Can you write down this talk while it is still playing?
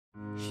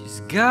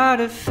She's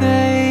got a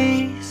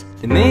face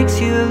that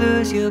makes you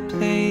lose your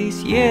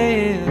place,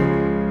 yeah.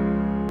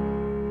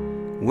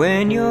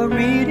 When you're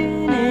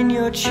reading in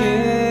your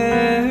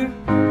chair,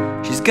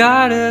 she's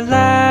got a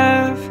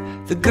laugh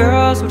the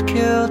girls would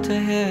kill to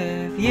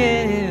have,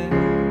 yeah.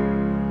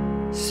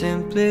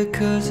 Simply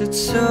 'cause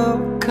it's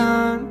so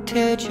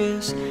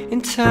contagious.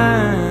 In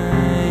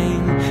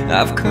time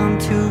I've come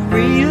to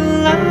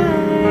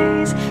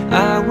realize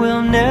I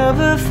will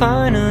never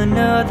find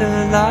another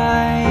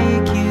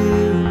like you.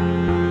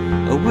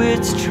 Oh,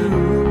 it's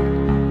true,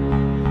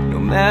 no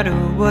matter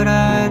what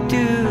I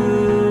do.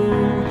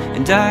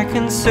 And I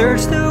can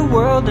search the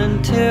world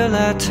until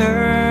I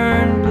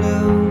turn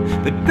blue.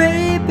 But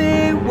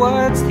baby,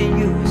 what's the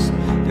use?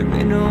 There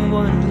ain't no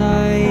one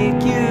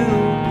like you,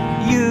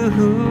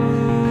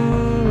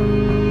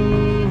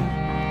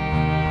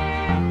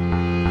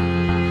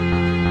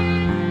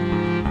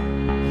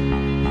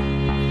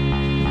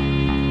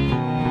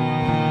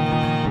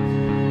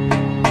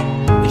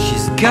 And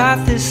she's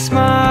got this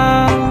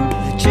smile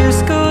that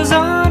just goes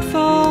on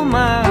for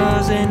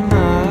miles and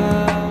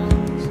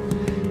miles,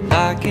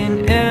 like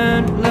an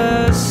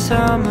endless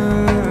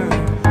summer.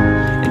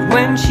 And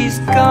when she's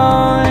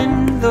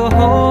gone, the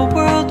whole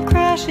world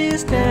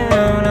crashes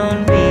down on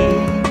me.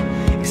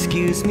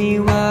 Excuse me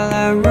while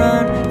I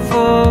run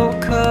for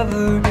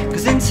cover,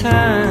 'cause in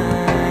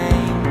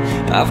time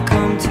I've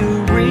come to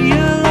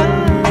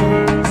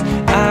realize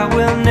I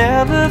will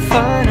never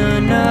find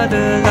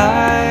another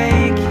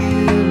like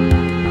you.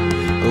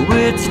 Oh,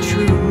 it's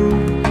true,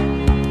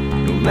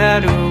 no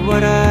matter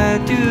what I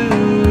do.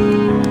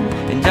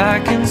 And I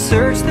can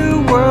search the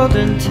world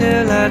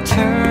until I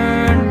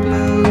turn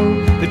blue.